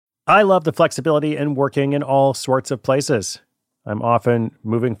I love the flexibility in working in all sorts of places. I'm often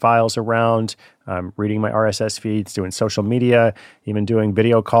moving files around, reading my RSS feeds, doing social media, even doing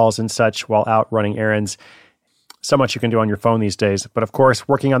video calls and such while out running errands. So much you can do on your phone these days. But of course,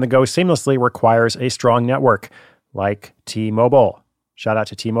 working on the go seamlessly requires a strong network like T-Mobile. Shout out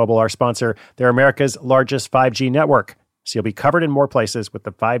to T-Mobile, our sponsor. They're America's largest 5G network. So you'll be covered in more places with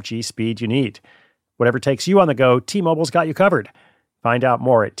the 5G speed you need. Whatever takes you on the go, T-Mobile's got you covered. Find out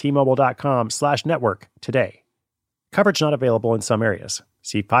more at T-Mobile.com/network today. Coverage not available in some areas.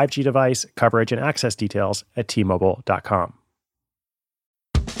 See 5G device, coverage, and access details at T-Mobile.com.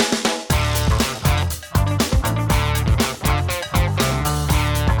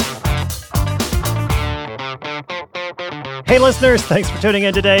 Hey listeners, thanks for tuning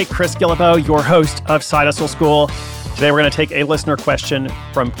in today. Chris Guillebeau, your host of Side Hustle School. Today we're going to take a listener question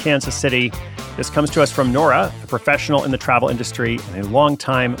from Kansas City. This comes to us from Nora, a professional in the travel industry and a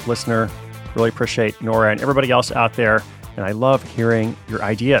longtime listener. Really appreciate Nora and everybody else out there. And I love hearing your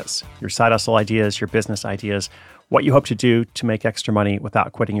ideas, your side hustle ideas, your business ideas, what you hope to do to make extra money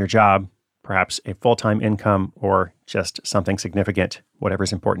without quitting your job, perhaps a full-time income or just something significant,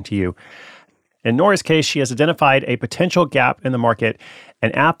 whatever's important to you. In Nora's case, she has identified a potential gap in the market,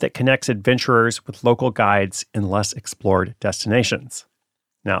 an app that connects adventurers with local guides in less explored destinations.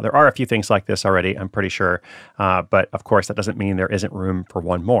 Now, there are a few things like this already, I'm pretty sure, but of course, that doesn't mean there isn't room for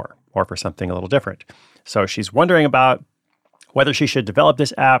one more or for something a little different. So she's wondering about whether she should develop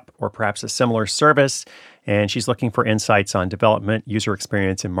this app or perhaps a similar service, and she's looking for insights on development, user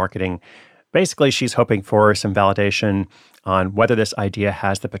experience, and marketing. Basically, she's hoping for some validation on whether this idea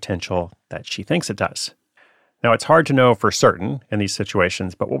has the potential that she thinks it does. Now, it's hard to know for certain in these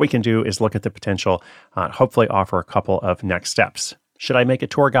situations, but what we can do is look at the potential, hopefully offer a couple of next steps. Should I make a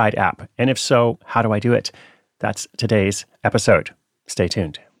tour guide app? And if so, how do I do it? That's today's episode. Stay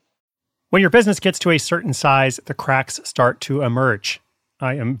tuned. When your business gets to a certain size, the cracks start to emerge.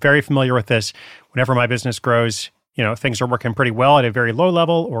 I am very familiar with this. Whenever my business grows, things are working pretty well at a very low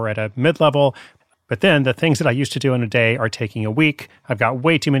level or at a mid-level. But then the things that I used to do in a day are taking a week. I've got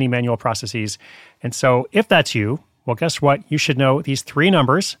way too many manual processes. And so if that's you, well, guess what? You should know these three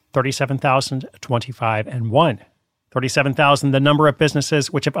numbers, 37,000, 25, and 1. 37,000, the number of businesses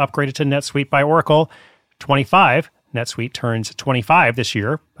which have upgraded to NetSuite by Oracle. 25, NetSuite turns 25 this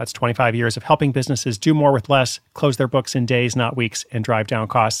year. That's 25 years of helping businesses do more with less, close their books in days, not weeks, and drive down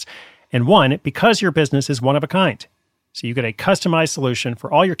costs. And 1, because your business is one of a kind. So you get a customized solution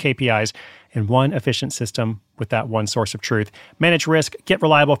for all your KPIs in one efficient system with that one source of truth. Manage risk, get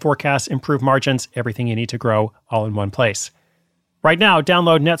reliable forecasts, improve margins, everything you need to grow all in one place. Right now,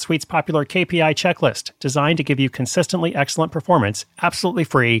 download NetSuite's popular KPI checklist designed to give you consistently excellent performance absolutely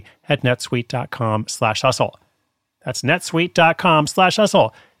free at netsuite.com/hustle. That's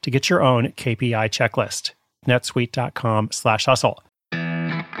netsuite.com/hustle to get your own KPI checklist. netsuite.com/hustle.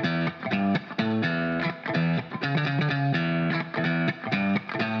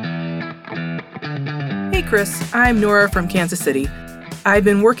 Hey Chris, I'm Nora from Kansas City. I've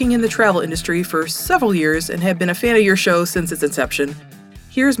been working in the travel industry for several years and have been a fan of your show since its inception.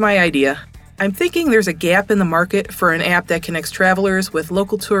 Here's my idea. I'm thinking there's a gap in the market for an app that connects travelers with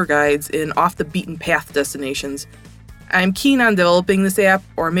local tour guides in off-the-beaten-path destinations. I'm keen on developing this app,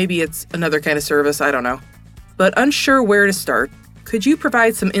 or maybe it's another kind of service, I don't know. But unsure where to start. Could you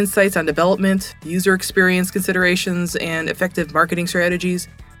provide some insights on development, user experience considerations, and effective marketing strategies?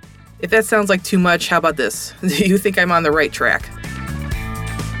 If that sounds like too much, how about this? Do you think I'm on the right track?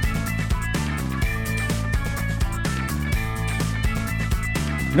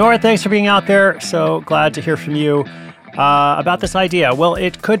 Nora, thanks for being out there. So glad to hear from you about this idea. Well,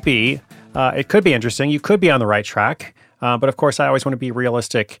 it could be interesting. You could be on the right track. But of course, I always want to be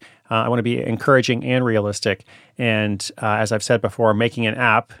realistic. I want to be encouraging and realistic. And as I've said before, making an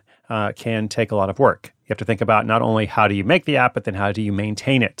app can take a lot of work. You have to think about not only how do you make the app, but then how do you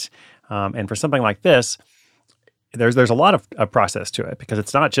maintain it. And for something like this, there's a lot of process to it, because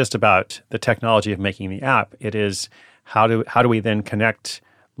it's not just about the technology of making the app. It is how do we then connect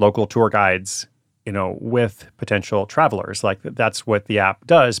local tour guides, with potential travelers. Like that's what the app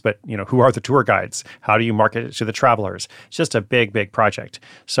does, but who are the tour guides? How do you market it to the travelers? It's just a big, big project.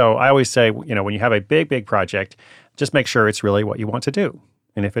 So I always say, when you have a big, big project, just make sure it's really what you want to do.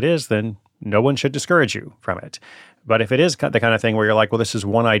 And if it is, then no one should discourage you from it. But if it is the kind of thing where you're like, well, this is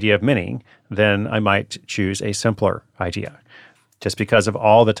one idea of many, then I might choose a simpler idea, just because of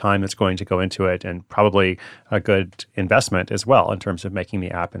all the time that's going to go into it, and probably a good investment as well in terms of making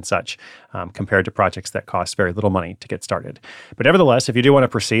the app and such, compared to projects that cost very little money to get started. But nevertheless, if you do want to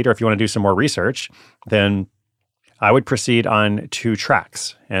proceed, or if you want to do some more research, then I would proceed on 2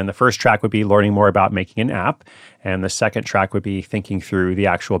 tracks. And the first track would be learning more about making an app. And the second track would be thinking through the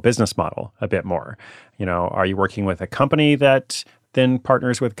actual business model a bit more. Are you working with a company that then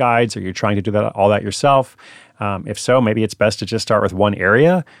partners with guides? Are you trying to do all that yourself? If so, maybe it's best to just start with one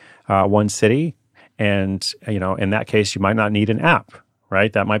area, one city. And, in that case, you might not need an app,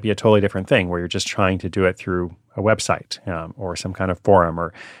 right? That might be a totally different thing where you're just trying to do it through a website or some kind of forum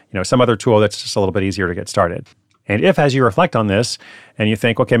or, some other tool that's just a little bit easier to get started. And if, as you reflect on this and you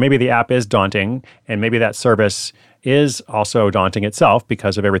think, okay, maybe the app is daunting and maybe that service is also daunting itself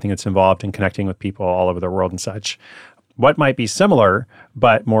because of everything that's involved in connecting with people all over the world and such, what might be similar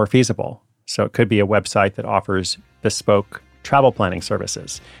but more feasible? So it could be a website that offers bespoke travel planning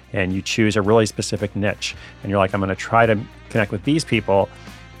services, and you choose a really specific niche. And you're like, I'm going to try to connect with these people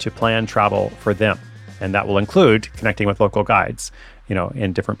to plan travel for them. And that will include connecting with local guides,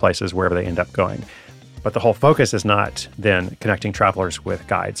 in different places, wherever they end up going. But the whole focus is not then connecting travelers with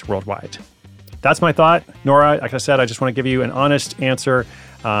guides worldwide. That's my thought. Nora, like I said, I just want to give you an honest answer.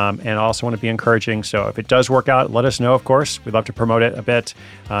 And I also want to be encouraging. So if it does work out, let us know, of course. We'd love to promote it a bit.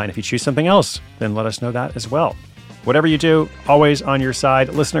 And if you choose something else, then let us know that as well. Whatever you do, always on your side.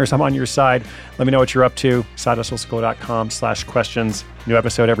 Listeners, I'm on your side. Let me know what you're up to. SideHustleSchool.com/questions. New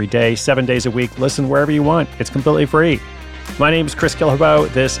episode every day, 7 days a week. Listen wherever you want. It's completely free. My name is Chris Guillebeau.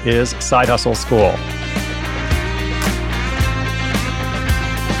 This is Side Hustle School.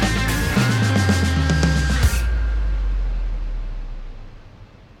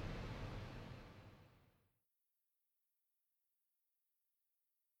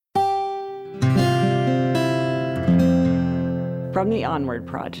 From the Onward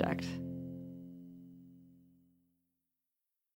Project.